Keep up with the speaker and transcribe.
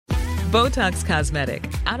Botox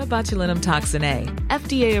Cosmetic, out of botulinum toxin A,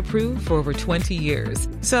 FDA approved for over 20 years.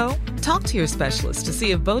 So, talk to your specialist to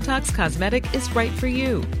see if Botox Cosmetic is right for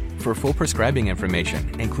you. For full prescribing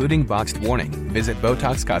information, including boxed warning, visit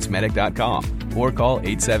BotoxCosmetic.com or call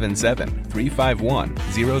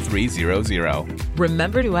 877-351-0300.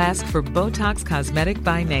 Remember to ask for Botox Cosmetic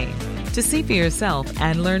by name. To see for yourself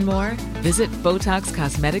and learn more, visit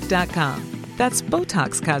BotoxCosmetic.com. That's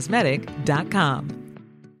BotoxCosmetic.com.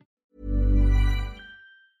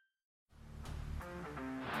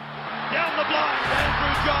 Down the block,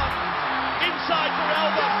 Andrew John. Inside for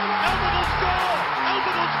Elba. Elba will score.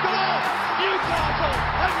 Elba will score. Newcastle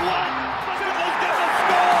have won. Fiddler's going to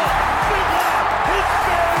score. Fiddler, his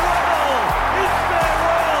farewell. His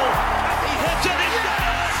farewell. And he hits it. He's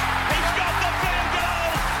got it. He's got the field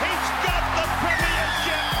goal. He's got the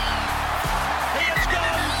premiership. He has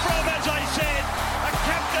gone from, as I said, a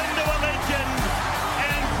captain to a legend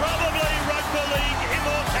and probably rugby league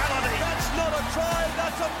immortality. That's not a try.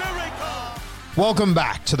 That's a miracle. Welcome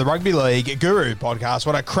back to the Rugby League Guru podcast.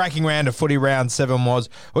 What a cracking round of footy round 7 was.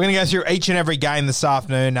 We're going to go through each and every game this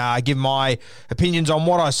afternoon, give my opinions on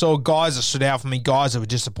what I saw, guys that stood out for me, guys that were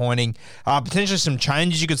disappointing, potentially some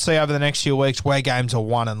changes you could see over the next few weeks where games are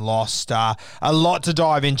won and lost. A lot to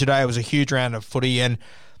dive in today. It was a huge round of footy, and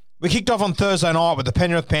we kicked off on Thursday night with the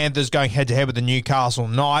Penrith Panthers going head-to-head with the Newcastle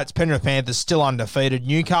Knights. Penrith Panthers still undefeated.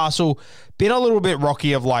 Newcastle been a little bit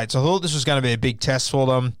rocky of late, so I thought this was going to be a big test for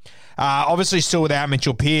them. Obviously still without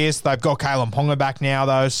Mitchell Pearce. They've got Kalen Ponga back now,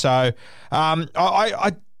 though, so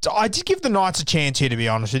I did give the Knights a chance here, to be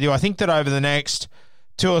honest with you. I think that over the next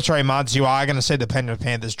 2 or 3 months, you are going to see the Penrith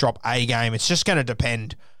Panthers drop a game. It's just going to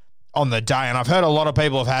depend on the day, and I've heard a lot of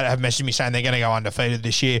people have messaged me saying they're going to go undefeated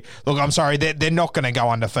this year. Look, I'm sorry, they're not going to go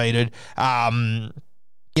undefeated. You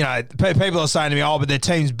know, people are saying to me, oh, but their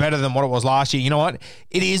team's better than what it was last year. You know what?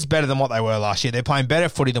 It is better than what they were last year. They're playing better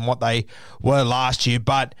footy than what they were last year,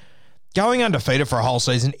 but going undefeated for a whole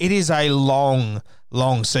season, it is a long,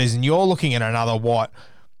 long season. You're looking at another,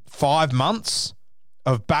 5 months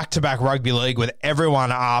of back-to-back rugby league with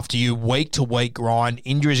everyone after you, week-to-week grind.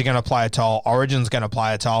 Injuries are going to play a toll. Origin's going to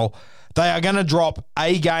play a toll. They are going to drop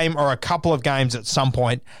a game or a couple of games at some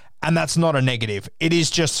point, and that's not a negative. It is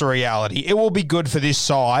just the reality. It will be good for this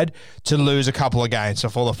side to lose a couple of games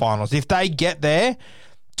before the finals. If they get there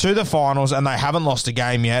to the finals and they haven't lost a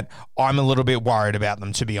game yet, I'm a little bit worried about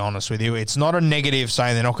them, to be honest with you. It's not a negative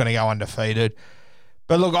saying they're not going to go undefeated.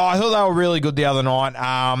 But look, I thought they were really good the other night.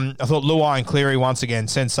 I thought Luai and Cleary, once again,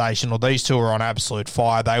 sensational. These two are on absolute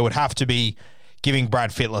fire. They would have to be giving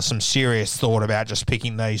Brad Fittler some serious thought about just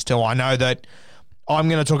picking these two. I know that I'm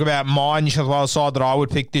going to talk about my New South Wales side that I would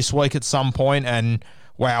pick this week at some point, and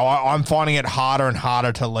wow, I'm finding it harder and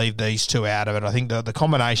harder to leave these two out of it. I think the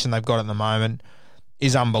combination they've got at the moment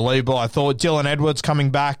is unbelievable. I thought Dylan Edwards coming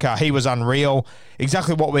back, he was unreal.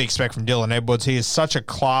 Exactly what we expect from Dylan Edwards. He is such a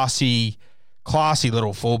classy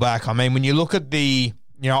little fullback. I mean, when you look at I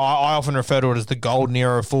often refer to it as the golden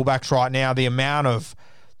era of fullbacks right now, the amount of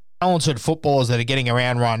talented footballers that are getting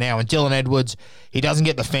around right now. And Dylan Edwards, he doesn't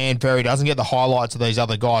get the fanfare, he doesn't get the highlights of these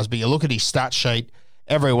other guys, but you look at his stat sheet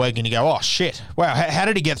every week and you go, oh, shit, wow, how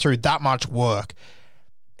did he get through that much work?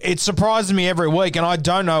 It surprises me every week, and I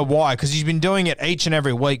don't know why, because he's been doing it each and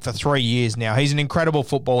every week for 3 years now. He's an incredible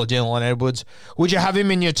footballer, Dylan Edwards. Would you have him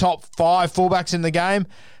in your top 5 fullbacks in the game?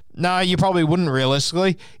 No, you probably wouldn't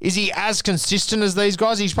realistically. Is he as consistent as these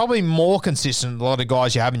guys? He's probably more consistent than a lot of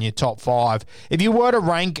guys you have in your top 5. If you were to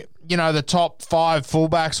rank, the top 5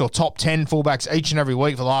 fullbacks or top 10 fullbacks each and every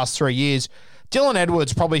week for the last 3 years, Dylan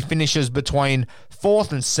Edwards probably finishes between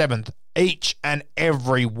 4th and 7th each and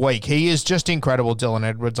every week. He is just incredible, Dylan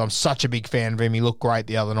Edwards. I'm such a big fan of him. He looked great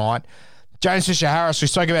the other night. James Fisher-Harris, we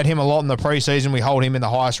spoke about him a lot in the preseason. We hold him in the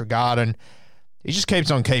highest regard, and he just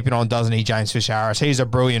keeps on keeping on, doesn't he, James Fisher-Harris? He's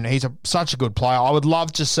such a good player. I would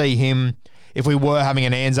love to see him, if we were having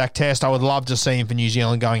an Anzac test, I would love to see him for New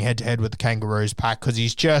Zealand going head-to-head with the Kangaroos pack, because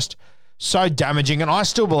he's just so damaging, and I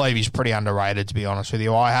still believe he's pretty underrated, to be honest with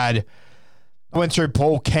you. I went through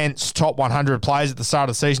Paul Kent's top 100 players at the start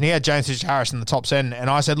of the season. He had James Fisher-Harris in the top 10, and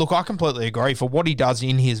I said, look, I completely agree. For what he does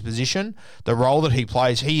in his position, the role that he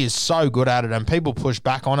plays, he is so good at it, and people push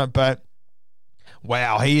back on it, but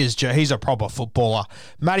wow, he's a proper footballer.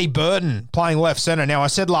 Matty Burton playing left centre. Now, I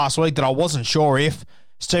said last week that I wasn't sure if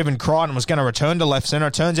Stephen Crichton was going to return to left centre.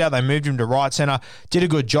 Turns out they moved him to right centre. Did a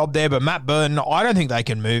good job there, but Matt Burton, I don't think they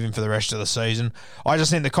can move him for the rest of the season. I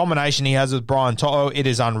just think the combination he has with Brian To'o, it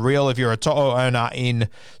is unreal. If you're a To'o owner in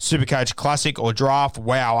Supercoach Classic or Draft,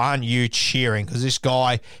 wow, aren't you cheering? Because this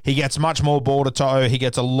guy, he gets much more ball to To'o. He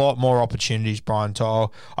gets a lot more opportunities, Brian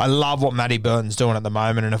To'o. I love what Matty Burton's doing at the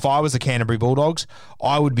moment, and if I was the Canterbury Bulldogs,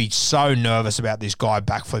 I would be so nervous about this guy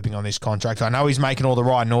backflipping on this contract. I know he's making all the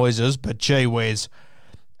right noises, but gee whiz.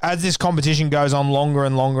 As this competition goes on longer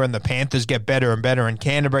and longer and the Panthers get better and better, and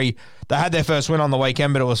Canterbury, they had their first win on the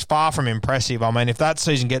weekend, but it was far from impressive. I mean, if that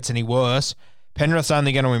season gets any worse, Penrith's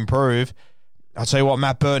only going to improve. I'll tell you what,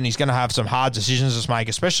 Matt Burton, he's going to have some hard decisions to make,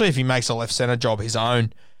 especially if he makes a left centre job his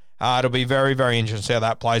own. It'll be very, very interesting how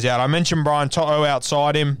that plays out. I mentioned Brian To'o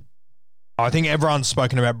outside him. I think everyone's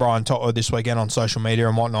spoken about Brian To'o this weekend on social media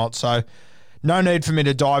and whatnot, so no need for me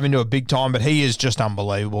to dive into it big time, but he is just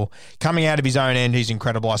unbelievable. Coming out of his own end, he's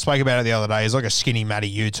incredible. I spoke about it the other day. He's like a skinny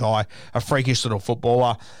Matty Utai, a freakish little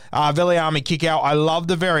footballer. Viliami Kikau, I love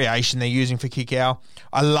the variation they're using for Kikau.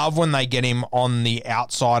 I love when they get him on the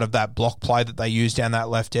outside of that block play that they use down that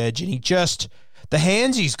left edge, and he just... The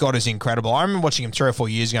hands he's got is incredible. I remember watching him 3 or 4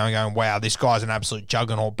 years ago and going, wow, this guy's an absolute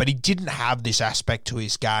juggernaut, but he didn't have this aspect to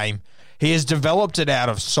his game. He has developed it out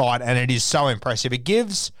of sight, and it is so impressive. It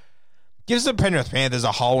gives the Penrith Panthers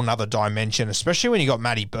a whole nother dimension, especially when you got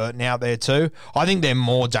Matty Burton out there too. I think they're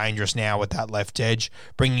more dangerous now with that left edge,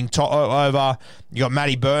 bringing To'o over. You got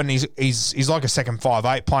Matty Burton, he's like a second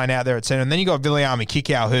 5'8" playing out there at centre, and then you got Viliami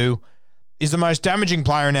Kikau, who is the most damaging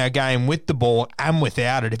player in our game with the ball and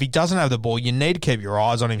without it. If he doesn't have the ball, you need to keep your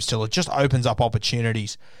eyes on him still. It just opens up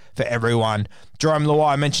opportunities for everyone. Jerome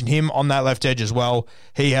Luai, I mentioned him on that left edge as well.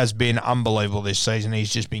 He has been unbelievable this season.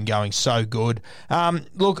 He's just been going so good.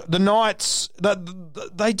 Look, the Knights,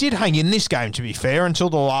 they did hang in this game, to be fair, until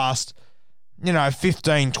the last,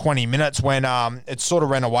 15, 20 minutes when it sort of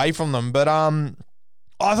ran away from them. But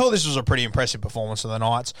I thought this was a pretty impressive performance of the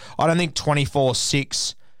Knights. I don't think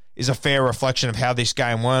 24-6 is a fair reflection of how this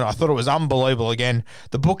game went. I thought it was unbelievable. Again,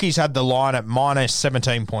 the bookies had the line at minus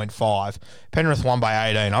 17.5. Penrith won by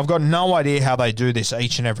 18. I've got no idea how they do this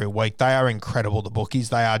each and every week. They are incredible, the bookies.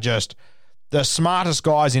 They are just the smartest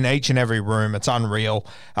guys in each and every room. It's unreal.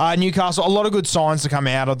 Newcastle, a lot of good signs to come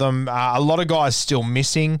out of them. A lot of guys still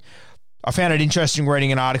missing. I found it interesting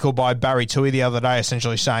reading an article by Barry Tui the other day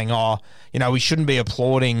essentially saying, we shouldn't be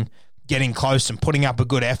applauding getting close and putting up a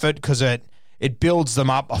good effort because it builds them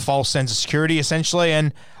up a false sense of security, essentially.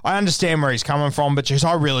 And I understand where he's coming from, but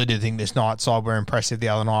I really did think this Knights side were impressive the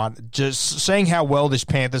other night. Just seeing how well this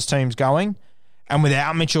Panthers team's going, and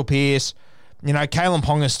without Mitchell Pearce, Kalen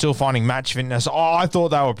Ponga is still finding match fitness. I thought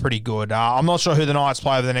they were pretty good. I'm not sure who the Knights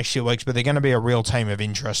play over the next few weeks, but they're going to be a real team of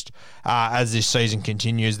interest as this season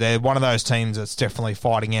continues. They're one of those teams that's definitely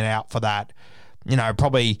fighting it out for that,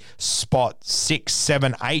 probably spot 6,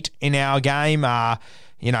 7, 8 in our game.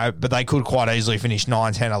 But they could quite easily finish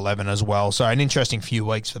 9, 10, 11 as well. So an interesting few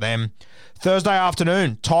weeks for them. Thursday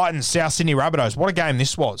afternoon, Titans, South Sydney Rabbitohs. What a game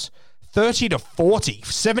this was. 30-40,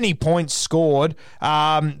 70 points scored.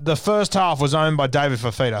 The first half was owned by David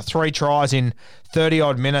Fafita. 3 tries in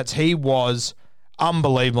 30-odd minutes. He was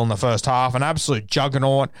unbelievable in the first half, an absolute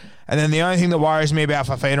juggernaut. And then the only thing that worries me about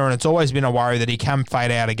Fafita, and it's always been a worry, that he can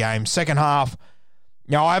fade out a game. Second half,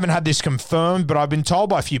 I haven't had this confirmed, but I've been told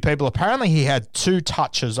by a few people, apparently he had 2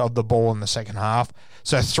 touches of the ball in the second half.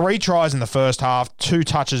 So 3 tries in the first half, 2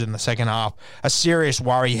 touches in the second half. A serious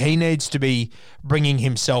worry. He needs to be bringing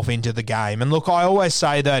himself into the game. And look, I always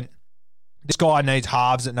say that this guy needs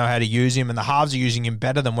halves that know how to use him, and the halves are using him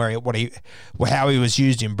better than how he was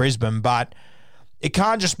used in Brisbane. But it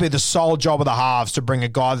can't just be the sole job of the halves to bring a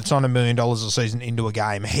guy that's on $1 million a season into a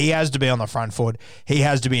game. He has to be on the front foot. He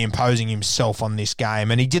has to be imposing himself on this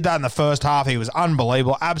game. And he did that in the first half. He was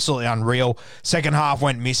unbelievable, absolutely unreal. Second half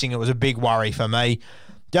went missing. It was a big worry for me.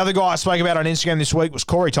 The other guy I spoke about on Instagram this week was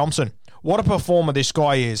Corey Thompson. What a performer this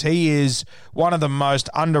guy is. He is one of the most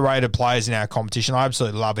underrated players in our competition. I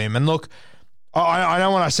absolutely love him. And look, I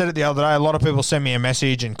know when I said it the other day, a lot of people sent me a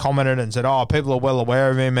message and commented and said, people are well aware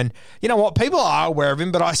of him. And you know what? People are aware of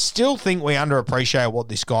him, but I still think we underappreciate what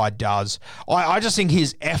this guy does. I just think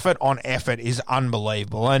his effort on effort is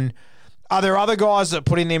unbelievable. And are there other guys that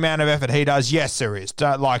put in the amount of effort he does? Yes, there is.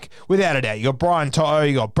 Without a doubt. You got Brian To'o,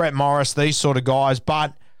 you got Brett Morris, these sort of guys.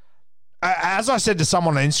 But as I said to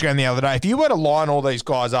someone on Instagram the other day, if you were to line all these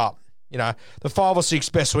guys up, the 5 or 6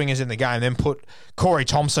 best swingers in the game, then put Corey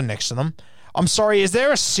Thompson next to them, I'm sorry, is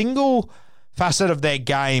there a single facet of their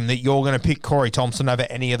game that you're going to pick Corey Thompson over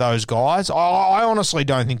any of those guys? I honestly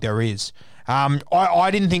don't think there is. I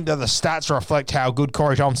didn't think that the stats reflect how good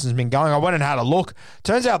Corey Thompson's been going. I went and had a look.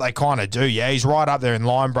 Turns out they kind of do, yeah. He's right up there in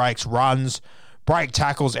line breaks, runs, break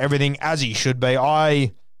tackles, everything, as he should be.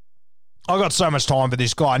 I got so much time for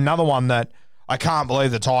this guy. Another one that I can't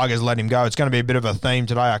believe the Tigers let him go. It's going to be a bit of a theme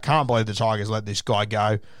today. I can't believe the Tigers let this guy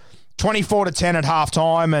go. 24-10 at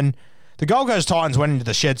halftime, and the Gold Coast Titans went into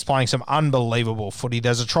the sheds playing some unbelievable footy.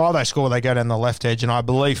 There's a try they score, they go down the left edge, and I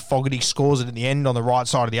believe Fogarty scores it at the end on the right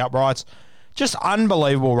side of the uprights. Just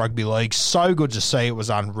unbelievable rugby league. So good to see. It was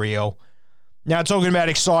unreal. Now, talking about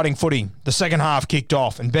exciting footy, the second half kicked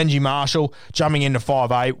off, and Benji Marshall jumping into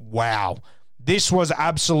 5'8". Wow. This was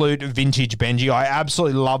absolute vintage Benji. I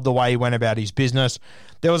absolutely love the way he went about his business.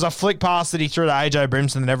 There was a flick pass that he threw to AJ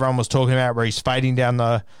Brimson that everyone was talking about where he's fading down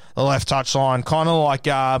the left touchline, kind of like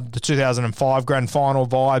the 2005 grand final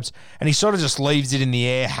vibes, and he sort of just leaves it in the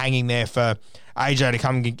air, hanging there for AJ to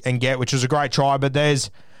come and get, which was a great try. But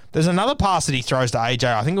there's another pass that he throws to AJ.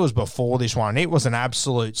 I think it was before this one. It was an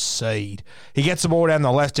absolute seed. He gets the ball down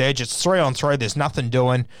the left edge. It's 3-on-3. There's nothing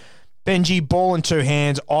doing. Benji, ball in two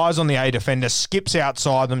hands, eyes on the A defender, skips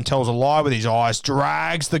outside them, tells a lie with his eyes,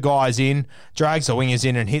 drags the guys in, drags the wingers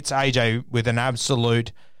in, and hits AJ with an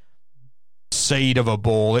absolute seed of a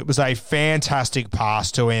ball. It was a fantastic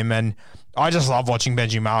pass to him, and I just love watching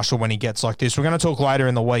Benji Marshall when he gets like this. We're going to talk later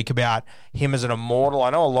in the week about him as an immortal. I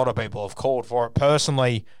know a lot of people have called for it.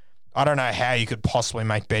 Personally, I don't know how you could possibly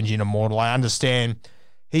make Benji an immortal. I understand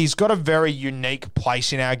he's got a very unique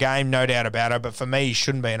place in our game, no doubt about it, but for me, he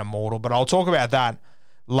shouldn't be an immortal. But I'll talk about that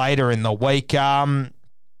later in the week. Now,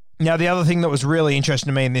 the other thing that was really interesting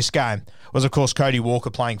to me in this game was, of course, Cody Walker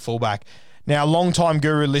playing fullback. Now, long-time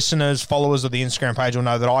Guru listeners, followers of the Instagram page will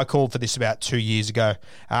know that I called for this about 2 years ago.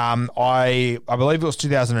 I believe it was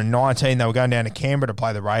 2019. They were going down to Canberra to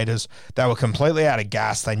play the Raiders. They were completely out of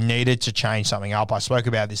gas. They needed to change something up. I spoke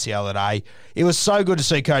about this the other day. It was so good to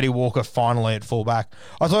see Cody Walker finally at fullback.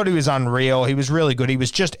 I thought he was unreal. He was really good. He was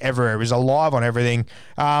just everywhere. He was alive on everything.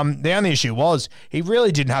 The only issue was he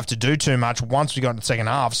really didn't have to do too much once we got in the second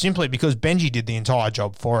half, simply because Benji did the entire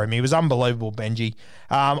job for him. He was unbelievable, Benji.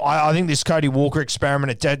 I think this Cody Walker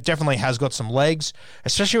experiment, it definitely has got some legs,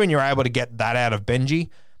 especially when you're able to get that out of Benji.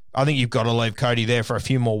 I think you've got to leave Cody there for a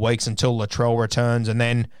few more weeks until Latrell returns, and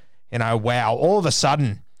then, wow, all of a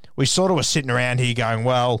sudden, we sort of were sitting around here going,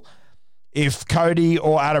 well, if Cody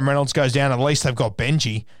or Adam Reynolds goes down, at least they've got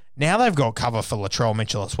Benji. Now they've got cover for Latrell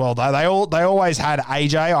Mitchell as well. They always had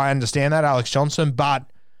AJ, I understand that, Alex Johnson, but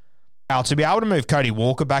to be able to move Cody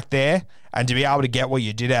Walker back there and to be able to get what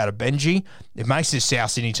you did out of Benji, it makes this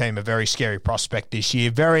South Sydney team a very scary prospect this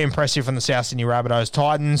year. Very impressive from the South Sydney Rabbitohs.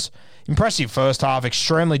 Titans, impressive first half,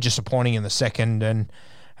 extremely disappointing in the second. And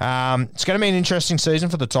it's going to be an interesting season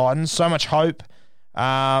for the Titans. So much hope.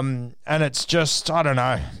 And it's just, I don't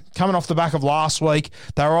know, coming off the back of last week,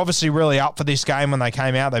 they were obviously really up for this game when they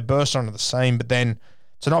came out. They burst onto the scene, but then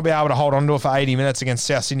to not be able to hold on to it for 80 minutes against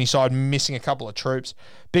South Sydney side, missing a couple of troops,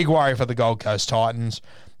 big worry for the Gold Coast Titans.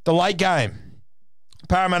 The late game,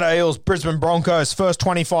 Parramatta Eels, Brisbane Broncos, first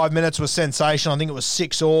 25 minutes was sensational. I think it was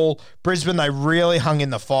 6-all. Brisbane, they really hung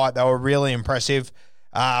in the fight. They were really impressive.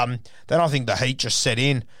 Then I think the heat just set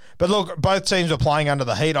in. But look, both teams were playing under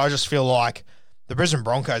the heat. I just feel like the Brisbane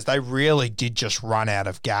Broncos, they really did just run out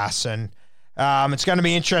of gas. And it's going to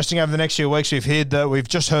be interesting over the next few weeks. We've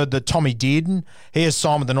just heard that Tommy Dearden, he has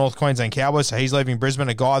signed with the North Queensland Cowboys, so he's leaving Brisbane,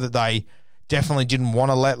 a guy that they definitely didn't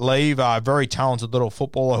want to let leave. A very talented little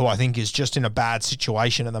footballer who I think is just in a bad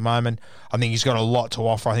situation at the moment. I think he's got a lot to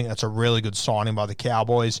offer. I think that's a really good signing by the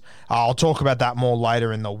Cowboys. I'll talk about that more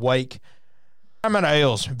later in the week. Parramatta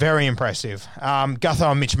Eels, very impressive.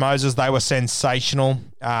 Gutho and Mitch Moses, they were sensational.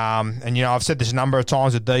 And, I've said this a number of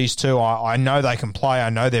times with these two. I know they can play. I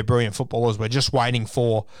know they're brilliant footballers. We're just waiting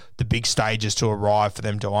for the big stages to arrive for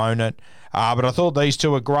them to own it. But I thought these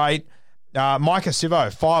two were great. Micah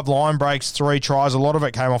Sivo, 5 line breaks, 3 tries. A lot of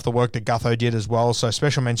it came off the work that Gutho did as well. So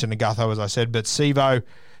special mention to Gutho, as I said. But Sivo,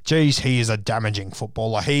 geez, he is a damaging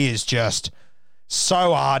footballer. He is just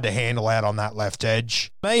so hard to handle out on that left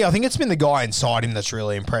edge. Me, I think it's been the guy inside him that's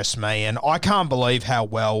really impressed me, and I can't believe how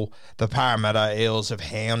well the Parramatta Eels have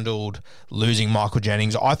handled losing Michael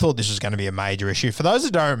Jennings. I thought this was going to be a major issue. For those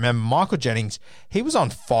that don't remember, Michael Jennings, he was on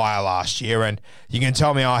fire last year, and you can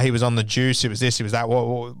tell me, he was on the juice, it was this, it was that,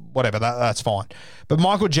 whatever, that's fine. But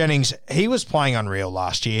Michael Jennings, he was playing unreal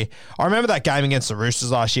last year. I remember that game against the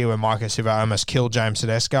Roosters last year when Micah Sivo almost killed James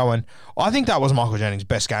Tedesco, and I think that was Michael Jennings'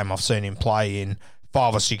 best game I've seen him play in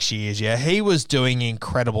 5 or 6 years. Yeah, he was doing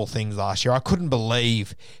incredible things last year. I couldn't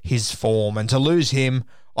believe his form, and to lose him,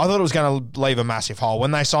 I thought it was going to leave a massive hole.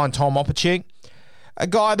 When they signed Tom Opachik, a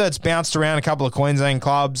guy that's bounced around a couple of Queensland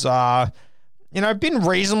clubs, been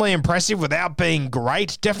reasonably impressive without being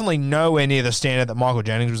great. Definitely nowhere near the standard that Michael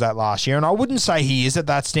Jennings was at last year. And I wouldn't say he is at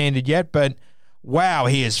that standard yet, but wow,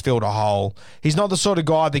 he has filled a hole. He's not the sort of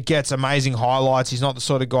guy that gets amazing highlights. He's not the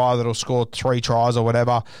sort of guy that'll score 3 tries or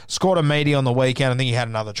whatever. Scored a meaty on the weekend. I think he had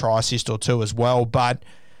another try assist or 2 as well, but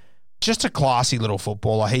just a classy little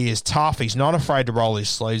footballer. He is tough. He's not afraid to roll his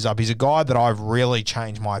sleeves up. He's a guy that I've really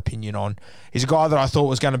changed my opinion on. He's a guy that I thought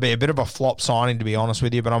was going to be a bit of a flop signing, to be honest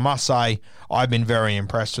with you, but I must say I've been very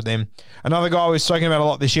impressed with him. Another guy we've spoken about a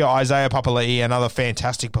lot this year, Isaiah Papali'i, another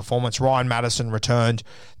fantastic performance. Ryan Madison returned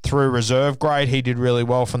through reserve grade. He did really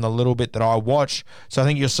well from the little bit that I watched, so I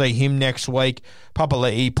think you'll see him next week.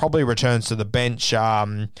 Papali'i probably returns to the bench.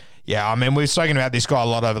 We've spoken about this guy a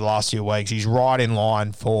lot over the last few weeks. He's right in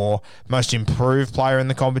line for most improved player in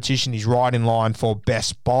the competition. He's right in line for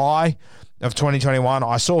best buy of 2021.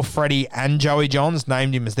 I saw Freddie and Joey Johns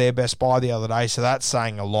named him as their best buy the other day, so that's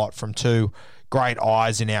saying a lot from 2 great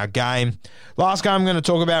eyes in our game. Last game I'm going to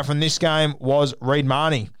talk about from this game was Reed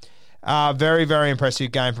Mahoney. Very, very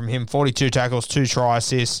impressive game from him. 42 tackles, 2 try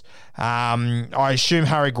assists. I assume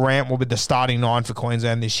Harry Grant will be the starting 9 for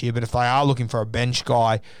Queensland this year, but if they are looking for a bench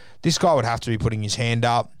guy, this guy would have to be putting his hand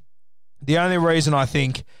up. The only reason I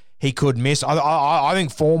think he could miss, I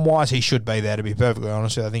think form-wise he should be there, to be perfectly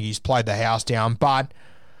honest with you. I think he's played the house down, but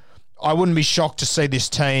I wouldn't be shocked to see this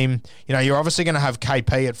team. You're obviously going to have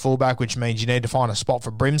KP at fullback, which means you need to find a spot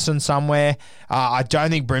for Brimson somewhere. I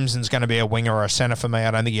don't think Brimson's going to be a winger or a centre for me.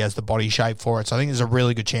 I don't think he has the body shape for it. So I think there's a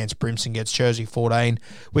really good chance Brimson gets jersey 14,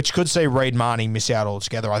 which could see Reed Mahoney miss out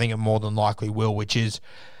altogether. I think it more than likely will, which is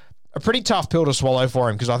a pretty tough pill to swallow for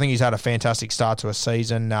him because I think he's had a fantastic start to a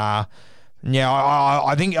season. I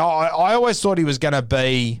think I always thought he was going to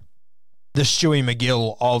be the Stewie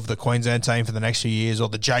McGill of the Queensland team for the next few years, or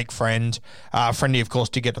the Jake Friend. Friendy, of course,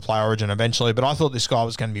 did get to play Origin eventually, but I thought this guy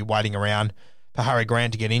was going to be waiting around for Harry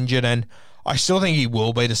Grant to get injured, and I still think he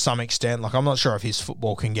will be to some extent. I'm not sure if his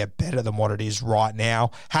football can get better than what it is right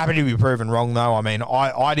now. Happy to be proven wrong, though.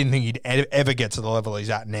 I didn't think he'd ever get to the level he's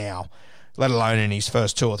at now, let alone in his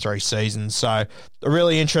first 2 or 3 seasons. So a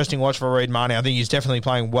really interesting watch for Reed Mahoney. I think he's definitely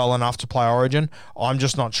playing well enough to play Origin. I'm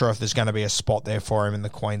just not sure if there's going to be a spot there for him in the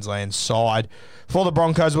Queensland side. For the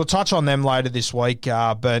Broncos, we'll touch on them later this week,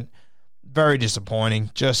 but very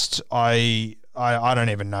disappointing. Just I don't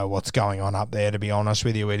even know what's going on up there, to be honest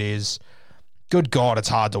with you. It is, good God, it's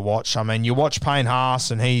hard to watch. You watch Payne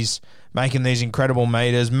Haas and he's making these incredible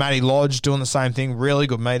meters. Matty Lodge doing the same thing, really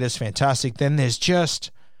good meters, fantastic. Then there's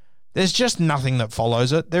just nothing that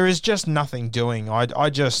follows it. There is just nothing doing. I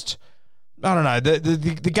don't know.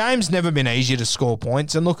 The game's never been easier to score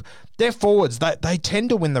points. And look, their forwards, they tend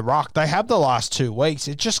to win the ruck. They have the last 2 weeks.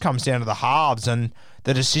 It just comes down to the halves and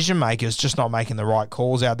the decision makers just not making the right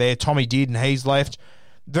calls out there. Tommy did, and he's left.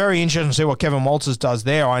 Very interesting to see what Kevin Walters does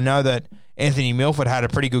there. I know that Anthony Milford had a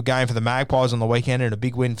pretty good game for the Magpies on the weekend and a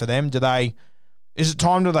big win for them. Is it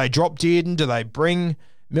time? Do they drop Dearden? Do they bring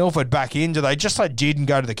Milford back in? Do they just let Dearden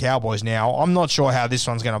go to the Cowboys now? I'm not sure how this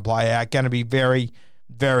one's going to play out. Going to be very,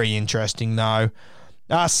 very interesting, though.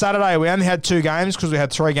 Saturday, we only had 2 games because we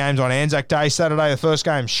had 3 games on Anzac Day. Saturday, the first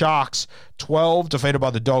game, Sharks 12, defeated by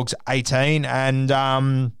the Dogs 18. And,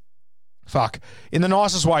 in the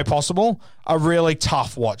nicest way possible, a really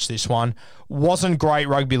tough watch, this one. Wasn't great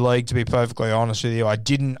rugby league, to be perfectly honest with you. I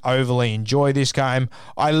didn't overly enjoy this game.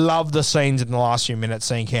 I love the scenes in the last few minutes,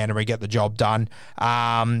 seeing Canterbury get the job done.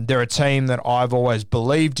 They're a team that I've always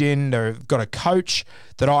believed in. They've got a coach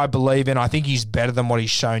that I believe in. I think he's better than what he's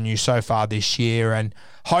shown you so far this year, and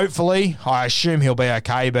hopefully, I assume he'll be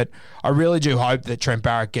okay, but I really do hope that Trent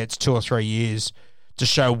Barrett gets 2 or 3 years to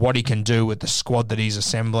show what he can do with the squad that he's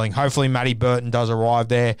assembling. Hopefully Matty Burton does arrive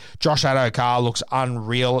there. Josh Adokar looks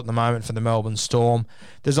unreal at the moment for the Melbourne Storm.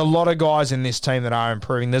 There's a lot of guys in this team that are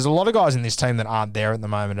improving. There's a lot of guys in this team that aren't there at the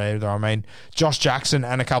moment either. Josh Jackson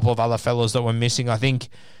and a couple of other fellas that were missing. I think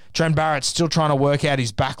Trent Barrett's still trying to work out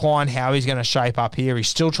his backline, how he's going to shape up here. He's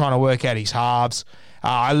still trying to work out his halves.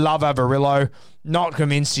 I love Avarillo. Not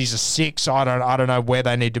convinced he's a 6. I don't know where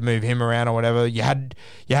they need to move him around or whatever. You had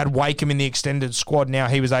Wakeham in the extended squad. Now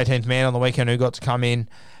he was 18th man on the weekend who got to come in.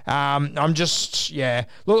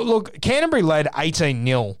 Look, Canterbury led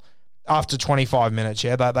 18-0 after 25 minutes.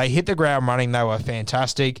 Yeah, they hit the ground running. They were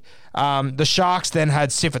fantastic. The Sharks then had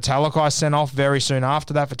Sifa Talakai sent off very soon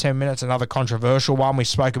after that for 10 minutes. Another controversial one. We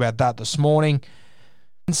spoke about that this morning.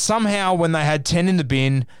 And somehow when they had 10 in the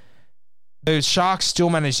bin, the Sharks still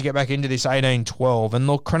managed to get back into this 18-12. And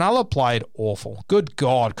look, Cronulla played awful. Good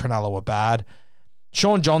God, Cronulla were bad.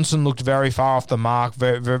 Sean Johnson looked very far off the mark,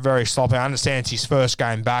 very, very, very sloppy. I understand it's his first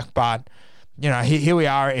game back, but, here we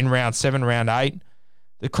are in round 7, round 8.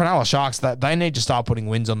 the Cronulla Sharks, that they need to start putting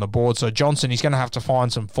wins on the board. So Johnson, he's going to have to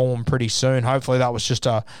find some form pretty soon. Hopefully that was just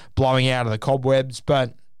a blowing out of the cobwebs.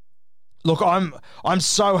 But look, I'm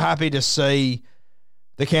so happy to see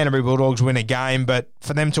the Canterbury Bulldogs win a game, but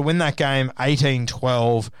for them to win that game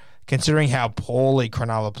 18-12, considering how poorly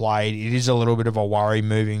Cronulla played, it is a little bit of a worry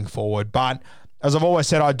moving forward. But as I've always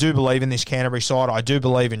said, I do believe in this Canterbury side. I do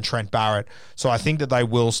believe in Trent Barrett. So I think that they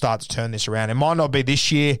will start to turn this around. It might not be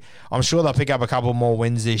this year. I'm sure they'll pick up a couple more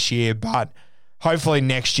wins this year, but hopefully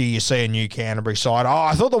next year you see a new Canterbury side.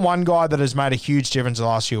 I thought the one guy that has made a huge difference the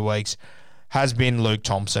last few weeks has been Luke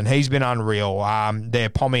Thompson. He's been unreal. Their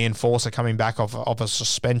Pommy enforcer coming back off a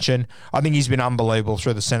suspension. I think he's been unbelievable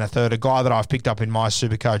through the centre third, a guy that I've picked up in my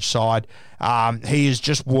Supercoach side. He is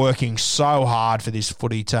just working so hard for this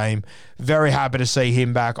footy team. Very happy to see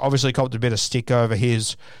him back. Obviously copped a bit of stick over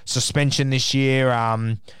his suspension this year.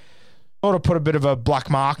 Sort of put a bit of a black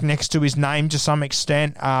mark next to his name to some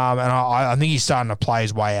extent. And I think he's starting to play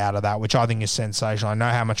his way out of that, which I think is sensational. I know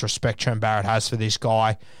how much respect Trent Barrett has for this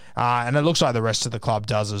guy. And it looks like the rest of the club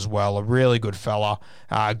does as well. A really good fella,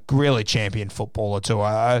 really champion footballer too.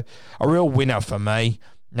 A real winner for me.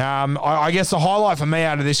 I guess the highlight for me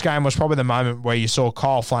out of this game was probably the moment where you saw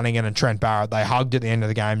Kyle Flanagan and Trent Barrett. They hugged at the end of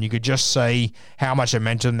the game. You could just see how much it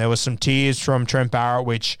meant to them. There was some tears from Trent Barrett,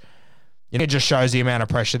 which it just shows the amount of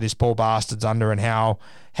pressure this poor bastard's under and how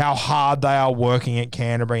hard they are working at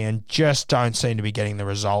Canterbury and just don't seem to be getting the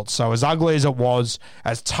results. So as ugly as it was,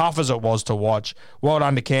 as tough as it was to watch, well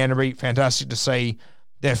done to Canterbury. Fantastic to see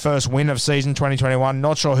their first win of season 2021.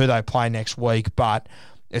 Not sure who they play next week, but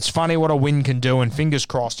it's funny what a win can do, and fingers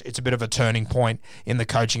crossed it's a bit of a turning point in the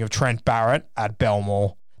coaching of Trent Barrett at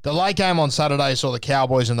Belmore. The late game on Saturday saw the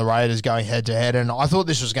Cowboys and the Raiders going head-to-head, and I thought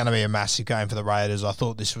this was going to be a massive game for the Raiders. I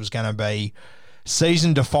thought this was going to be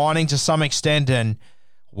season-defining to some extent, and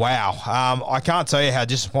wow, I can't tell you how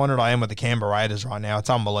disappointed I am with the Canberra Raiders right now. It's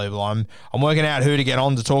unbelievable. I'm working out who to get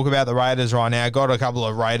on to talk about the Raiders right now. Got a couple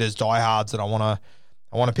of Raiders diehards that I want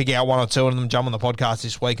to pick out one or two of them, jump on the podcast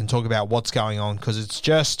this week and talk about what's going on, because it's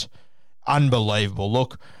just unbelievable.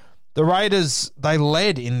 Look, the Raiders, they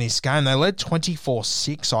led in this game. They led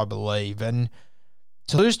 24-6, I believe. And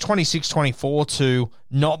to lose 26-24 to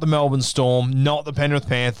not the Melbourne Storm, not the Penrith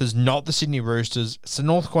Panthers, not the Sydney Roosters, it's the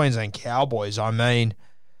North Queensland Cowboys. I mean,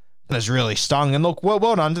 it has really stung. And look, well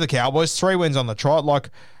done to the Cowboys. 3 wins on the trot. Like,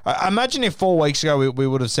 imagine if 4 weeks ago we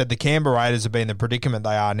would have said the Canberra Raiders have been the predicament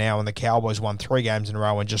they are now and the Cowboys won 3 games in a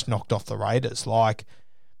row and just knocked off the Raiders. Like,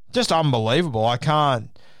 just unbelievable. I can't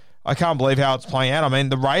believe how it's playing out. I mean,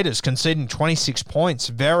 the Raiders conceding 26 points.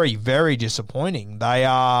 Very, very disappointing. They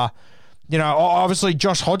are, obviously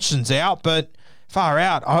Josh Hodgson's out, but far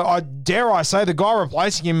out. I dare I say the guy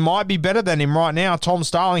replacing him might be better than him right now. Tom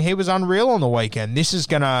Starling, he was unreal on the weekend. This is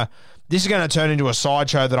gonna turn into a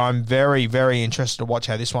sideshow that I'm very, very interested to watch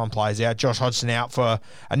how this one plays out. Josh Hodgson out for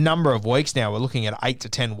a number of weeks now. We're looking at 8 to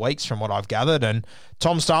 10 weeks from what I've gathered. And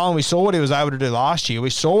Tom Starling, we saw what he was able to do last year. We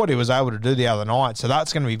saw what he was able to do the other night. So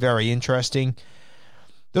that's going to be very interesting.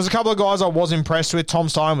 There's a couple of guys I was impressed with. Tom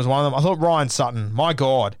Starling was one of them. I thought Ryan Sutton, my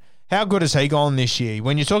God, how good has he gone this year?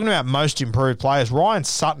 When you're talking about most improved players, Ryan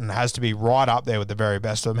Sutton has to be right up there with the very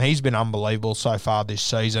best of them. He's been unbelievable so far this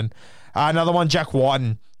season. Another one, Jack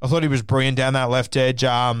Whiten. I thought he was brilliant down that left edge.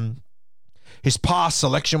 His pass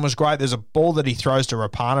selection was great. There's a ball that he throws to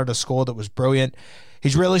Rapana to score that was brilliant.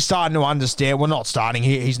 He's really starting to understand. Well, not starting.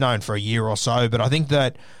 He's known for a year or so, but I think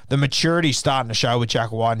that the maturity's starting to show with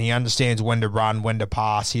Jack Whiten. He understands when to run, when to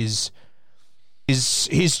pass. His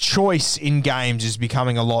choice in games is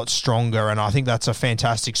becoming a lot stronger, and I think that's a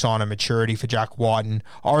fantastic sign of maturity for Jack Whiten.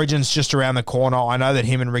 Origin's just around the corner. I know that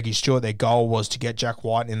him and Ricky Stewart, their goal was to get Jack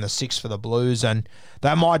Whiten in the 6 for the Blues, and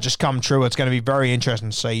that might just come true. It's going to be very interesting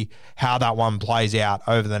to see how that one plays out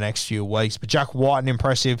over the next few weeks. But Jack Whiten,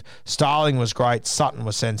 impressive. Starling was great. Sutton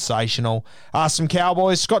was sensational. Some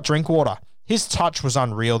Cowboys, Scott Drinkwater. His touch was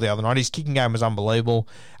unreal the other night. His kicking game was unbelievable.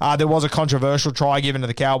 There was a controversial try given to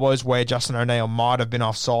the Cowboys where Justin O'Neill might have been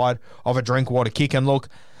offside of a Drinkwater kick. And look,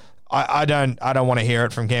 I don't want to hear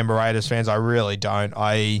it from Canberra Raiders fans. I really don't.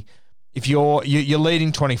 If you're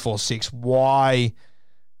leading 24-6, why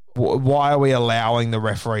are we allowing the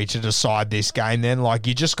referee to decide this game then? Like,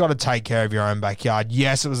 you just got to take care of your own backyard.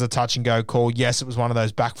 Yes, it was a touch and go call. Yes, it was one of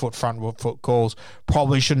those back foot, front foot calls.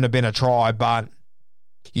 Probably shouldn't have been a try, but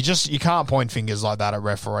you can't point fingers like that at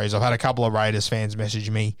referees. I've had a couple of Raiders fans message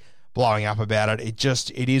me blowing up about it.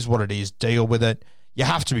 It is what it is. Deal with it. You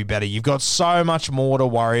have to be better. You've got so much more to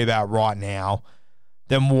worry about right now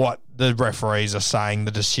than what the referees are saying,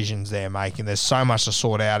 the decisions they're making. There's so much to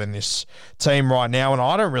sort out in this team right now, and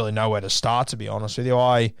I don't really know where to start, to be honest with you.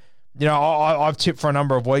 I've tipped for a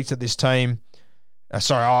number of weeks that this team,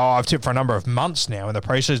 I've tipped for a number of months now in the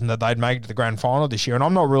preseason that they'd make it to the grand final this year, and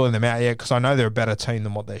I'm not ruling them out yet because I know they're a better team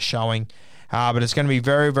than what they're showing. But it's going to be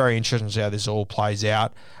very, very interesting to see how this all plays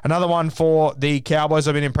out. Another one for the Cowboys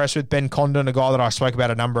I've been impressed with, Ben Condon, a guy that I spoke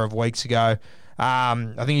about a number of weeks ago.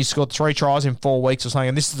 I think he scored 3 tries in 4 weeks or something,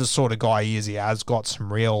 and this is the sort of guy he is. He has got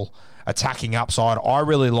some real attacking upside. I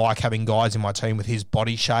really like having guys in my team with his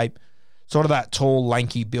body shape. Sort of that tall,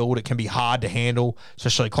 lanky build. It can be hard to handle,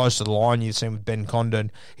 especially close to the line. You've seen with Ben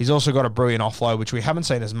Condon. He's also got a brilliant offload, which we haven't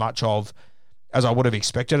seen as much of as I would have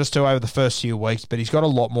expected us to over the first few weeks, but he's got a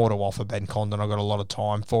lot more to offer, Ben Condon. I've got a lot of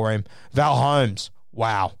time for him. Val Holmes,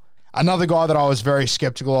 wow. Another guy that I was very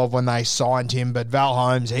skeptical of when they signed him, but Val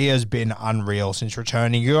Holmes, he has been unreal since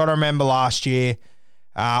returning. You got to remember last year,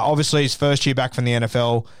 obviously his first year back from the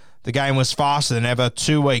NFL, the game was faster than ever.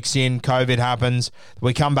 2 weeks in, COVID happens.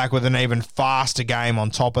 We come back with an even faster game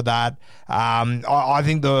on top of that. I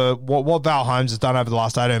think what Val Holmes has done over the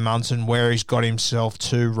last 18 months and where he's got himself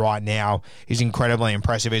to right now is incredibly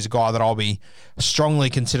impressive. He's a guy that I'll be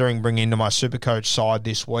strongly considering bringing into my Supercoach side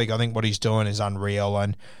this week. I think what he's doing is unreal,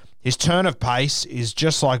 and his turn of pace is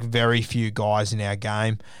just like very few guys in our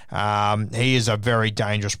game. He is a very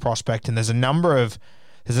dangerous prospect, and there's a number of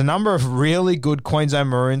really good Queensland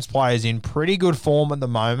Maroons players in pretty good form at the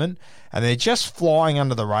moment, and they're just flying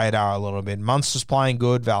under the radar a little bit. Munster's playing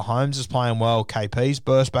good. Val Holmes is playing well. KP's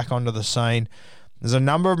burst back onto the scene. There's a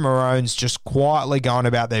number of Maroons just quietly going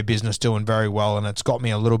about their business, doing very well, and it's got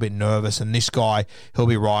me a little bit nervous, and this guy, he'll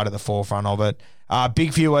be right at the forefront of it.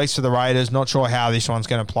 Big few weeks for the Raiders. Not sure how this one's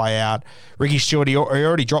going to play out. Ricky Stewart, he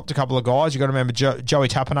already dropped a couple of guys. You've got to remember Joey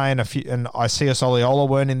Tapine and Isias Oliola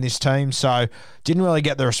weren't in this team, so didn't really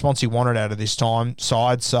get the response he wanted out of this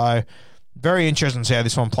side. So very interesting to see how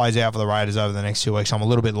this one plays out for the Raiders over the next 2 weeks. I'm a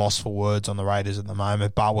little bit lost for words on the Raiders at the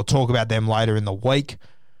moment, but we'll talk about them later in the week.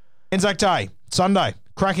 Anzac Day, Sunday.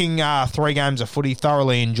 Cracking 3 games of footy.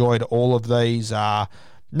 Thoroughly enjoyed all of these.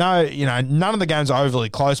 None of the games are overly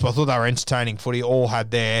close, but I thought they were entertaining footy. All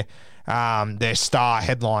had their star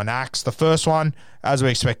headline acts. The first one, as we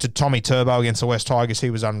expected, Tommy Turbo against the West Tigers. He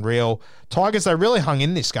was unreal. Tigers, they really hung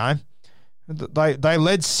in this game. They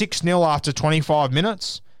led 6-0 after 25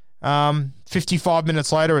 minutes. 55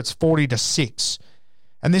 minutes later, it's 40-6.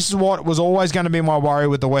 And this is what was always going to be my worry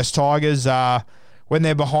with the West Tigers. When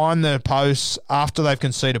they're behind the posts, after they've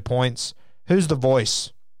conceded points, who's the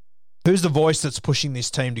voice? Who's the voice that's pushing this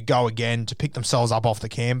team to go again, to pick themselves up off the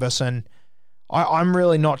canvas? And I'm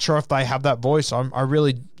really not sure if they have that voice. I don't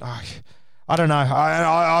know.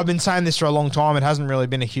 I've been saying this for a long time. It hasn't really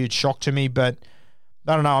been a huge shock to me, but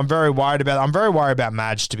I don't know. I'm very worried about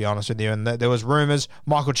Madge, to be honest with you. And there was rumours.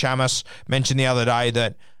 Michael Chammas mentioned the other day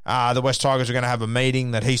that the West Tigers are going to have a meeting,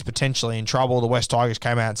 that he's potentially in trouble. The West Tigers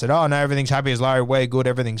came out and said, oh, no, everything's happy as Larry. We're good.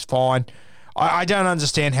 Everything's fine. I don't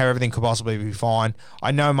understand how everything could possibly be fine.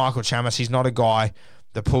 I know Michael Chammas, he's not a guy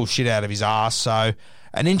that pulls shit out of his ass. So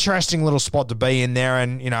an interesting little spot to be in there.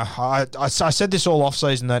 And, I said this all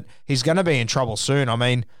off-season that he's going to be in trouble soon. I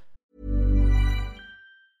mean...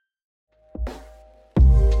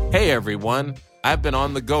 Hey, everyone. I've been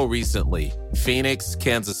on the go recently. Phoenix,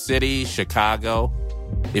 Kansas City, Chicago.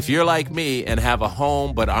 If you're like me and have a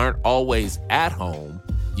home but aren't always at home,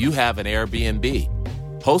 you have an Airbnb.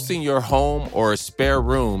 Hosting your home or a spare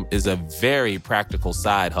room is a very practical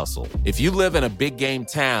side hustle. If you live in a big game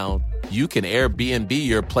town, you can Airbnb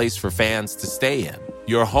your place for fans to stay in.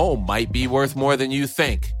 Your home might be worth more than you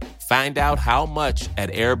think. Find out how much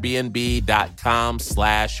at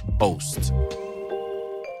airbnb.com/host.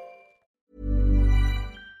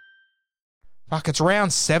 Fuck, it's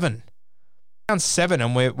round 7. Round 7,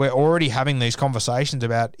 and we're already having these conversations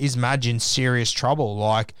about, is Madge in serious trouble?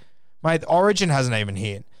 Like, mate, Origin hasn't even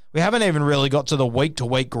hit. We haven't even really got to the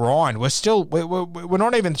week-to-week grind. We're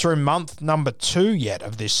not even through month number 2 yet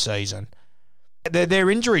of this season. Their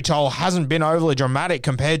injury toll hasn't been overly dramatic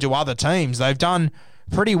compared to other teams. They've done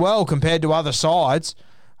pretty well compared to other sides.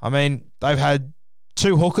 I mean, they've had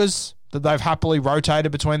 2 hookers that they've happily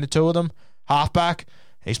rotated between the 2 of them. Halfback,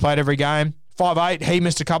 he's played every game. 5'8", he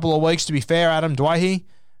missed a couple of weeks, to be fair, Adam Dwayhe.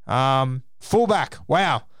 Fullback,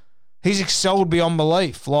 wow. He's excelled beyond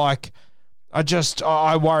belief. Like,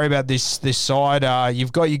 I worry about this side.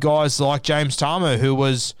 You've got you guys like James Tamu, who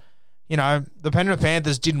was, the Penrith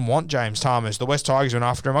Panthers didn't want James Tamu. So the West Tigers went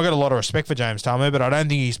after him. I've got a lot of respect for James Tamu, but I don't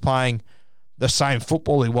think he's playing the same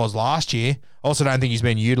football he was last year. I also don't think he's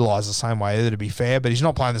been utilised the same way either, to be fair, but he's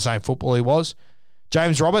not playing the same football he was.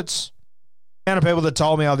 James Roberts, the amount of people that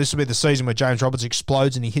told me, this will be the season where James Roberts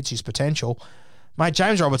explodes and he hits his potential. Mate,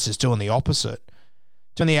 James Roberts is doing the opposite.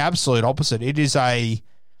 Doing the absolute opposite. It is a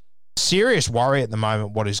serious worry at the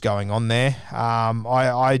moment what is going on there. I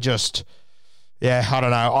don't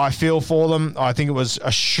know. I feel for them. I think it was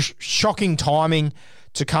a shocking timing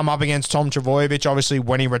to come up against Tom Trbojevic, obviously,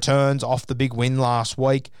 when he returns off the big win last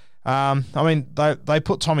week. They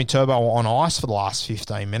put Tommy Turbo on ice for the last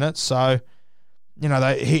 15 minutes, so and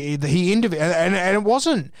it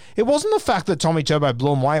wasn't the fact that Tommy Turbo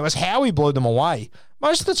blew him away, it was how he blew them away.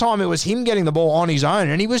 Most of the time it was him getting the ball on his own,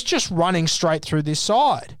 and he was just running straight through this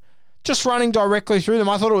side. Just running directly through them.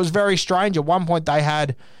 I thought it was very strange. At one point they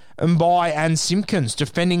had Mbai and Simpkins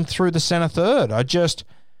defending through the centre third.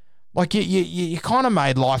 You kind of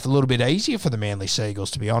made life a little bit easier for the Manly Seagulls,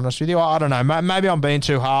 to be honest with you. I don't know. Maybe I'm being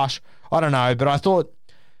too harsh. I don't know. But I thought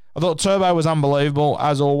Turbo was unbelievable,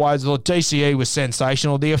 as always. I thought DCE was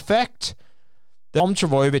sensational. The effect that Tom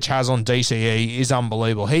Trbojevic has on DCE is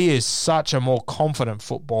unbelievable. He is such a more confident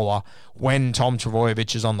footballer when Tom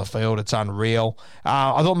Trbojevic is on the field. It's unreal.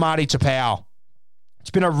 I thought Marty Tapau, it's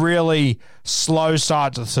been a really slow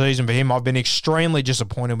start to the season for him. I've been extremely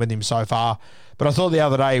disappointed with him so far. But I thought the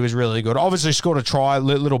other day he was really good. Obviously scored a try,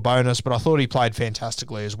 little bonus, but I thought he played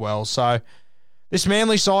fantastically as well. So this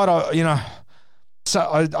Manly side, I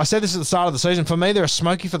said this at the start of the season. For me, they're a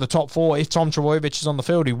smoky for the top four if Tom Trbojevic is on the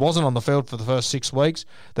field. He wasn't on the field for the first 6 weeks.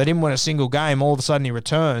 They didn't win a single game. All of a sudden he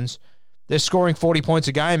returns. They're scoring 40 points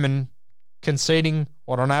a game and conceding,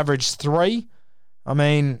 on average 3? I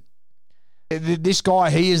mean, this guy,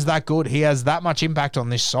 he is that good. He has that much impact on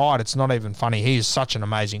this side. It's not even funny. He is such an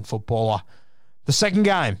amazing footballer. The second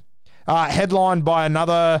game, headlined by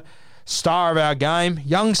another star of our game,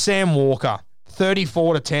 young Sam Walker,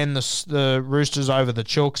 34-10, the Roosters over the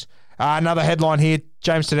Chooks. Another headline here,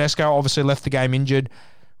 James Tedesco obviously left the game injured,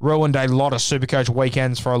 ruined a lot of Supercoach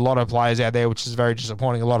weekends for a lot of players out there, which is very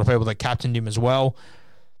disappointing. A lot of people that captained him as well.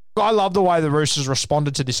 I love the way the Roosters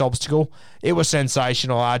responded to this obstacle. It was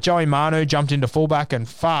sensational. Joey Manu jumped into fullback and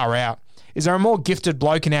far out. Is there a more gifted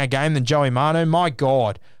bloke in our game than Joey Manu? My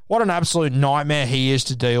God. What an absolute nightmare he is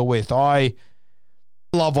to deal with. I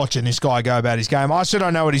love watching this guy go about his game. I still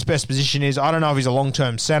don't know what his best position is. I don't know if he's a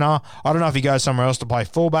long-term centre. I don't know if he goes somewhere else to play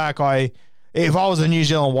fullback. If I was the New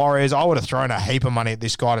Zealand Warriors, I would have thrown a heap of money at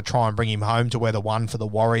this guy to try and bring him home to wear the 1 for the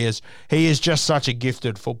Warriors. He is just such a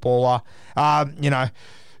gifted footballer.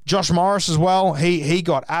 Josh Morris as well, he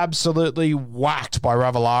got absolutely whacked by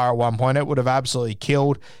Ravalawa at one point. It would have absolutely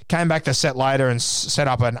killed. Came back to set later and set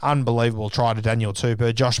up an unbelievable try to Daniel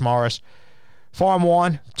Tupou. Josh Morris, fine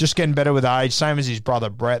wine, just getting better with age, same as his brother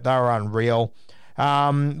Brett. They were unreal.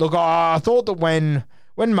 Look, I thought that when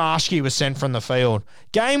Marshke was sent from the field,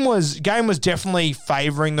 game was definitely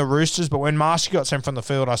favouring the Roosters, but when Marshke got sent from the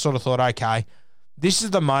field, I sort of thought, okay, this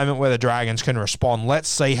is the moment where the Dragons can respond. Let's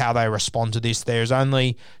see how they respond to this. There's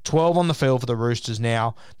only 12 on the field for the Roosters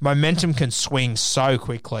now. Momentum can swing so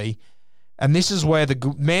quickly. And this is where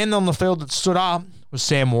the man on the field that stood up was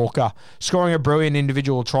Sam Walker, scoring a brilliant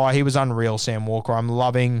individual try. He was unreal, Sam Walker. I'm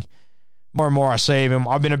loving more and more I see of him.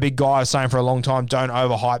 I've been a big guy saying for a long time, don't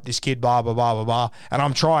overhype this kid, blah, blah, blah, blah, blah. And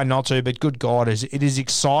I'm trying not to, but good God, it is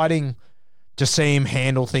exciting to see him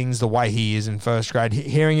handle things the way he is in first grade.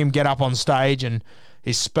 Hearing him get up on stage and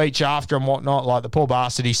his speech after and whatnot, like the poor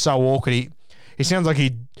bastard, he's so awkward. He sounds like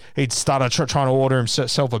he'd stutter trying to order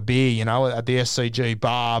himself a beer, at the SCG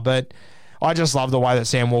bar. But I just love the way that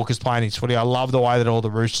Sam Walker's playing his footy. I love the way that all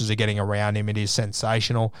the Roosters are getting around him. It is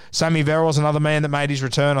sensational. Sammy Verrills, another man that made his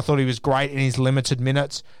return. I thought he was great in his limited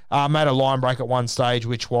minutes. Made a line break at one stage,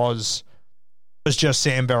 which was just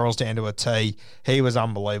Sam Verrills down to a T. He was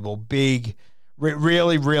unbelievable. Big,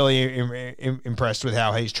 really, really impressed with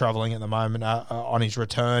how he's travelling at the moment on his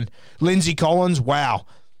return. Lindsay Collins, wow.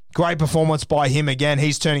 Great performance by him again.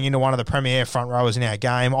 He's turning into one of the premier front rowers in our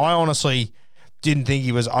game. I honestly didn't think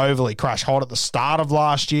he was overly crash hot at the start of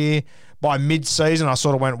last year. By mid-season, I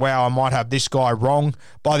sort of went, wow, I might have this guy wrong.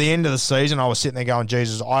 By the end of the season, I was sitting there going,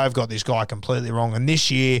 Jesus, I've got this guy completely wrong. And this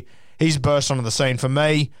year, he's burst onto the scene. For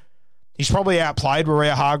me, he's probably outplayed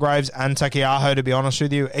Waria Hargraves and Takiaho, to be honest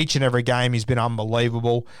with you. Each and every game, he's been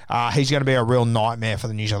unbelievable. He's going to be a real nightmare for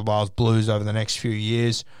the New South Wales Blues over the next few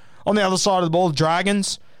years. On the other side of the ball, the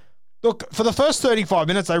Dragons. Look, for the first 35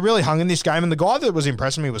 minutes, they really hung in this game, and the guy that was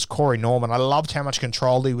impressing me was Corey Norman. I loved how much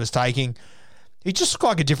control he was taking. He just looked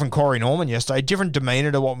like a different Corey Norman yesterday, different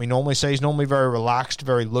demeanour to what we normally see. He's normally very relaxed,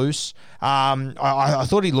 very loose. I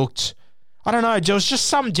thought he looked, I don't know, there was just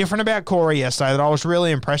something different about Corey yesterday that I was really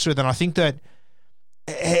impressed with, and I think that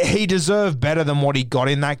he deserved better than what he got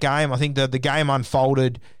in that game. I think that the game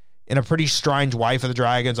unfolded in a pretty strange way for the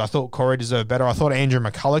Dragons. I thought Corey deserved better. I thought Andrew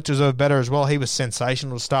McCulloch deserved better as well. He was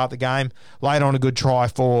sensational to start the game. Laid on a good try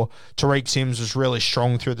for Tariq Sims, was really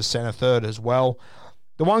strong through the centre third as well.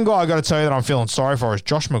 The one guy I got to tell you that I'm feeling sorry for is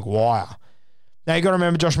Josh Maguire. Now, you got to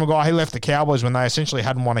remember Josh Maguire, he left the Cowboys when they essentially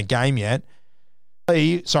hadn't won a game yet.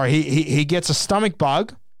 He gets a stomach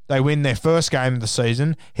bug. They win their first game of the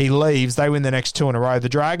season. He leaves. They win the next 2 in a row. The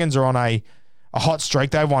Dragons are on a hot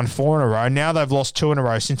streak. They've won 4 in a row. Now they've lost 2 in a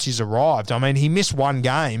row since he's arrived. I mean, he missed one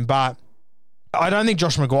game, but I don't think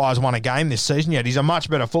Josh Maguire's won a game this season yet. He's a much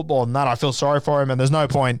better footballer than that. I feel sorry for him, and there's no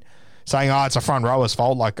point saying, it's a front rower's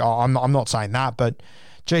fault. I'm not saying that, but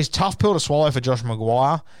geez, tough pill to swallow for Josh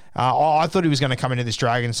Maguire. I thought he was going to come into this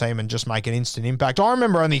Dragons team and just make an instant impact. I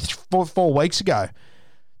remember only 4 weeks ago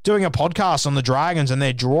doing a podcast on the Dragons and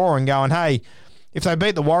their draw and going, hey, if they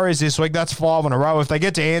beat the Warriors this week, that's 5 in a row. If they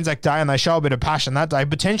get to Anzac Day and they show a bit of passion that day,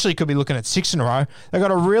 potentially could be looking at 6 in a row. They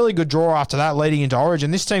got a really good draw after that leading into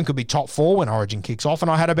Origin. This team could be top 4 when Origin kicks off.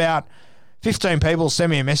 And I had about 15 people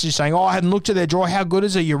send me a message saying, I hadn't looked at their draw. How good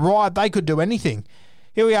is it? You're right. They could do anything.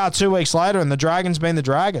 Here we are 2 weeks later, and the Dragons been the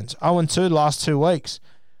Dragons. 0-2 the last 2 weeks.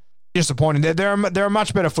 Disappointing. They're a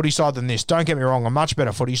much better footy side than this. Don't get me wrong, a much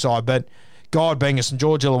better footy side, but God, being a St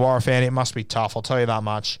George Illawarra fan, it must be tough. I'll tell you that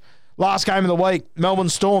much. Last game of the week, Melbourne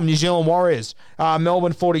Storm, New Zealand Warriors.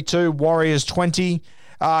 Melbourne 42, Warriors 20.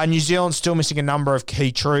 New Zealand still missing a number of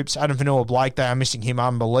key troops. Adam Fanua-Blake, they are missing him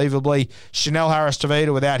unbelievably. Chanel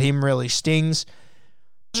Harris-Tavita, without him, really stings.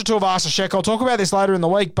 Tuivasa-Sheck, I'll talk about this later in the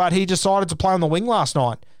week, but he decided to play on the wing last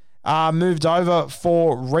night. Moved over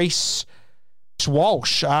for Reece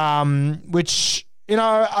Walsh, which,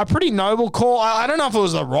 a pretty noble call. I don't know if it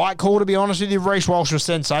was the right call, to be honest with you. Reece Walsh was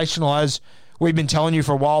sensational, as we've been telling you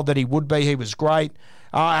for a while that he would be. He was great.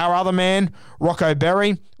 Our other man, Rocco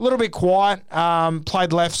Berry, a little bit quiet,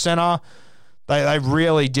 played left centre. They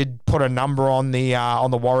really did put a number on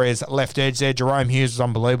the Warriors left edge there. Jerome Hughes was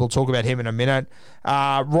unbelievable. Talk about him in a minute.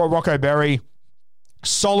 Rocco Berry,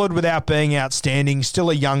 solid without being outstanding. Still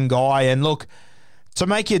a young guy. And look, to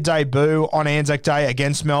make your debut on Anzac Day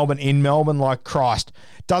against Melbourne, in Melbourne, like Christ,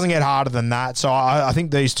 doesn't get harder than that. So I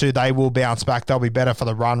think these two, they will bounce back. They'll be better for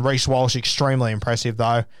the run. Reece Walsh, extremely impressive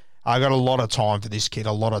though. I got a lot of time for this kid,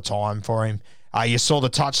 a lot of time for him. You saw the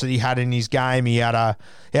touch that he had in his game. He had a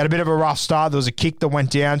bit of a rough start. There was a kick that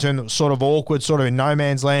went down to him that was sort of awkward, sort of in no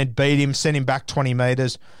man's land, beat him, sent him back 20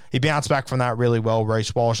 metres. He bounced back from that really well,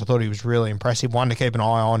 Reece Walsh. I thought he was really impressive. One to keep an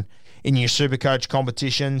eye on in your Supercoach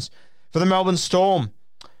competitions. For the Melbourne Storm,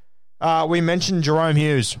 we mentioned Jerome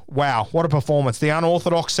Hughes. Wow, what a performance. The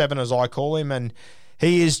unorthodox 7, as I call him, and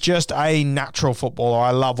he is just a natural footballer.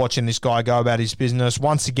 I love watching this guy go about his business.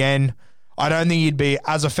 Once again, I don't think he'd be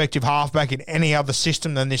as effective halfback in any other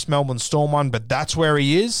system than this Melbourne Storm one, but that's where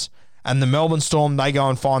he is. And the Melbourne Storm, they go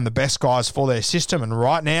and find the best guys for their system. And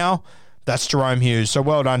right now, that's Jerome Hughes. So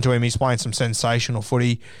well done to him. He's playing some sensational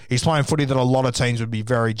footy. He's playing footy that a lot of teams would be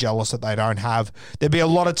very jealous that they don't have. There'd be a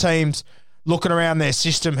lot of teams looking around their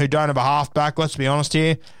system who don't have a halfback. Let's be honest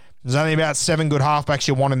here. There's only about 7 good halfbacks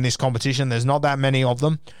you want in this competition. There's not that many of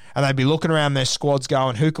them. And they'd be looking around their squads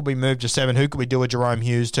going, who could we move to 7? Who could we do a Jerome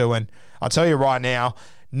Hughes to? And I'll tell you right now,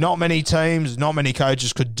 not many teams, not many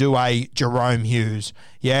coaches could do a Jerome Hughes.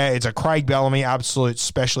 Yeah, it's a Craig Bellamy, absolute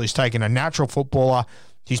specialist, taking a natural footballer.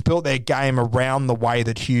 He's built their game around the way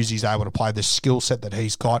that Hughes is able to play, the skill set that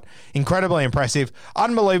he's got. Incredibly impressive.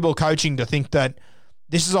 Unbelievable coaching to think that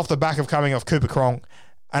this is off the back of coming off Cooper Cronk.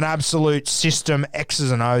 An absolute system, X's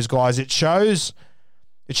and O's, guys. It shows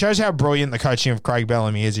how brilliant the coaching of Craig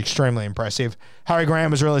Bellamy is. Extremely impressive. Harry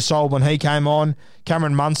Grant was really sold when he came on.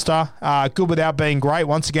 Cameron Munster, good without being great.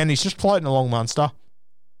 Once again, he's just floating along Munster.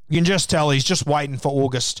 You can just tell he's just waiting for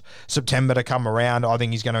August, September to come around. I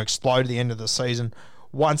think he's going to explode at the end of the season.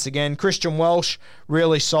 Once again, Christian Welsh,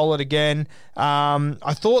 really solid again.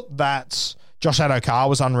 I thought that Josh Adokar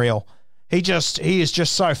was unreal. He is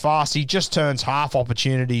just so fast. He just turns half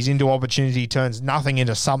opportunities into opportunity, turns nothing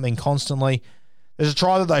into something constantly. There's a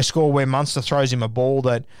try that they score where Munster throws him a ball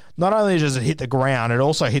that not only does it hit the ground, it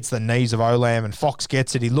also hits the knees of Olam, and Fox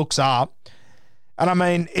gets it. He looks up. And I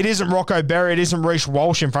mean, it isn't Rocco Berry, it isn't Reece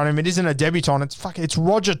Walsh in front of him, it isn't a debutant, it's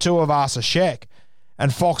Roger Tuivasa-Sheck.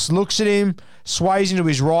 And Fox looks at him, sways into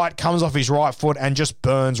his right, comes off his right foot, and just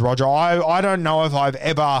burns Roger. I don't know if I've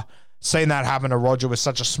ever seen that happen to Roger with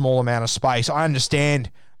such a small amount of space. I understand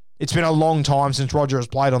it's been a long time since Roger has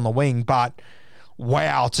played on the wing, but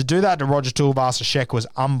wow, to do that to Roger Tuivasa-Sheck was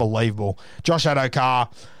unbelievable. Josh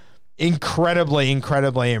Adokar, incredibly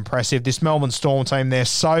impressive. This Melbourne Storm team, they're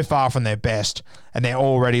so far from their best, and they're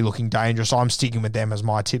already looking dangerous. I'm sticking with them as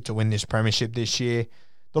my tip to win this premiership this year.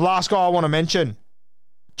 The last guy I want to mention,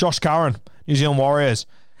 Josh Curran, New Zealand Warriors,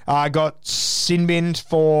 got sin-binned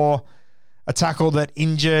for a tackle that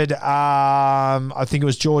injured, I think it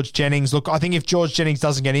was George Jennings. Look, I think if George Jennings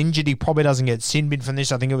doesn't get injured, he probably doesn't get sin bin from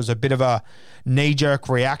this. I think it was a bit of a knee-jerk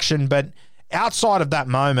reaction. But outside of that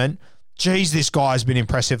moment, geez, this guy's been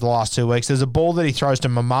impressive the last 2 weeks. There's a ball that he throws to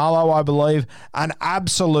Mamalo, I believe. An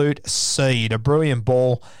absolute seed, a brilliant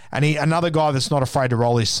ball. And another guy that's not afraid to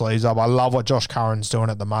roll his sleeves up. I love what Josh Curran's doing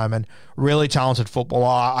at the moment. Really talented footballer.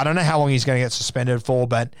 I don't know how long he's going to get suspended for,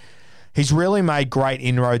 but he's really made great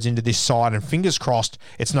inroads into this side, and fingers crossed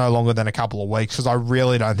it's no longer than a couple of weeks, because I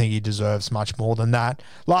really don't think he deserves much more than that.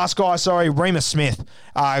 Last guy, Remus Smith,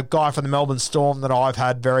 a guy from the Melbourne Storm that I've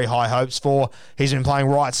had very high hopes for. He's been playing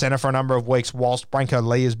right centre for a number of weeks whilst Branko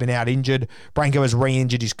Lee has been out injured. Branko has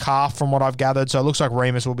re-injured his calf from what I've gathered, so it looks like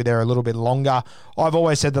Remus will be there a little bit longer. I've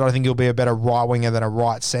always said that I think he'll be a better right winger than a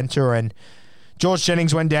right centre, and George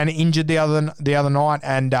Jennings went down injured the other night,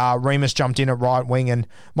 and Remus jumped in at right wing, and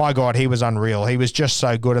my God, he was unreal. He was just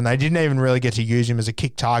so good, and they didn't even really get to use him as a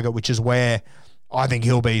kick target, which is where I think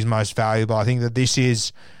he'll be his most valuable. I think that this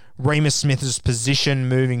is Remus Smith's position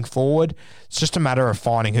moving forward. It's just a matter of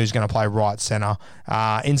finding who's going to play right centre.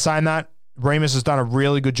 In saying that, Remus has done a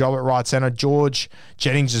really good job at right centre. George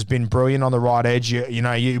Jennings has been brilliant on the right edge.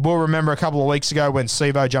 You will remember a couple of weeks ago when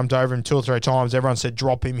Sivo jumped over him 2 or 3 times, everyone said,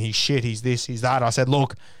 drop him, he's shit, he's this, he's that. I said,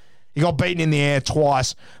 look, he got beaten in the air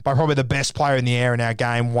twice by probably the best player in the air in our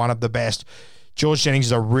game, one of the best. George Jennings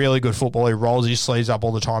is a really good footballer. He rolls his sleeves up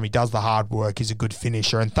all the time. He does the hard work. He's a good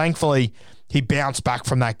finisher. And thankfully, he bounced back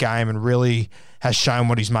from that game and really has shown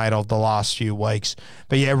what he's made of the last few weeks.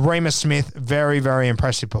 But yeah, Remus Smith, very, very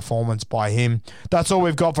impressive performance by him. That's all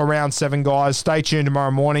we've got for round 7, guys. Stay tuned tomorrow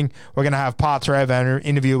morning. We're going to have part 3 of our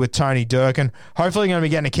interview with Tony Durkin. Hopefully going to be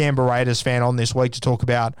getting a Canberra Raiders fan on this week to talk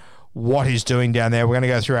about what he's doing down there. We're going to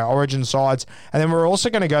go through our origin sides, and then we're also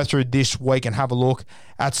going to go through this week and have a look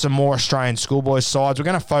at some more Australian schoolboys sides. We're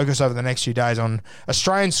going to focus over the next few days on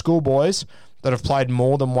Australian schoolboys that have played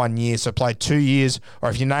more than 1 year, so played 2 years,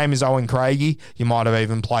 or if your name is Owen Craigie, you might have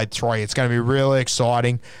even played 3. It's going to be really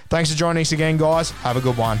exciting. Thanks for joining us again, guys. Have a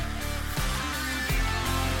good one.